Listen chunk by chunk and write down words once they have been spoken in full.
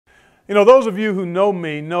You know, those of you who know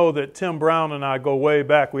me know that Tim Brown and I go way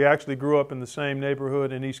back. We actually grew up in the same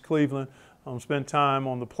neighborhood in East Cleveland, spent time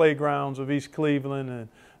on the playgrounds of East Cleveland, and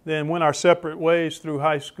then went our separate ways through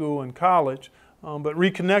high school and college, but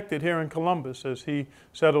reconnected here in Columbus as he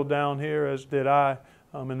settled down here, as did I,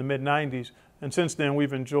 in the mid-90s. And since then,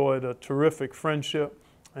 we've enjoyed a terrific friendship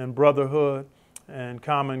and brotherhood and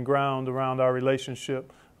common ground around our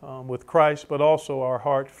relationship with Christ, but also our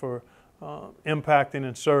heart for impacting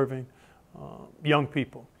and serving young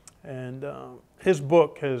people. And his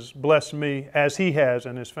book has blessed me, as he has,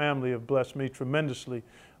 and his family have blessed me tremendously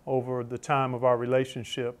over the time of our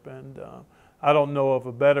relationship. And I don't know of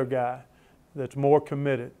a better guy that's more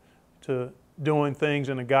committed to doing things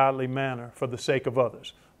in a godly manner for the sake of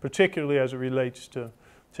others, particularly as it relates to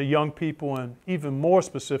young people and even more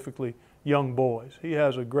specifically, young boys. He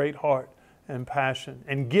has a great heart and passion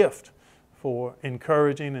and gift for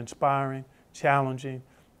encouraging, inspiring, challenging,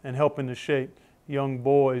 and helping to shape young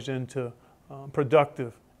boys into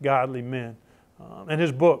productive, godly men. And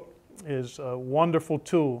his book is a wonderful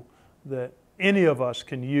tool that any of us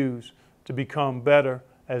can use to become better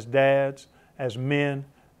as dads, as men,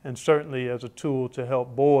 and certainly as a tool to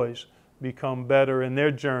help boys become better in their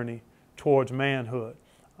journey towards manhood.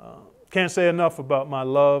 Can't say enough about my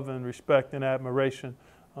love and respect and admiration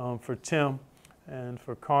for Tim and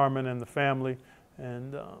for Carmen and the family,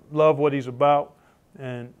 and love what he's about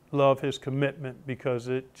and love his commitment, because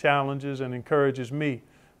it challenges and encourages me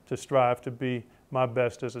to strive to be my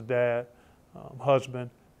best as a dad, husband,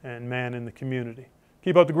 and man in the community.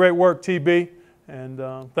 Keep up the great work, TB, and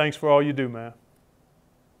thanks for all you do, man.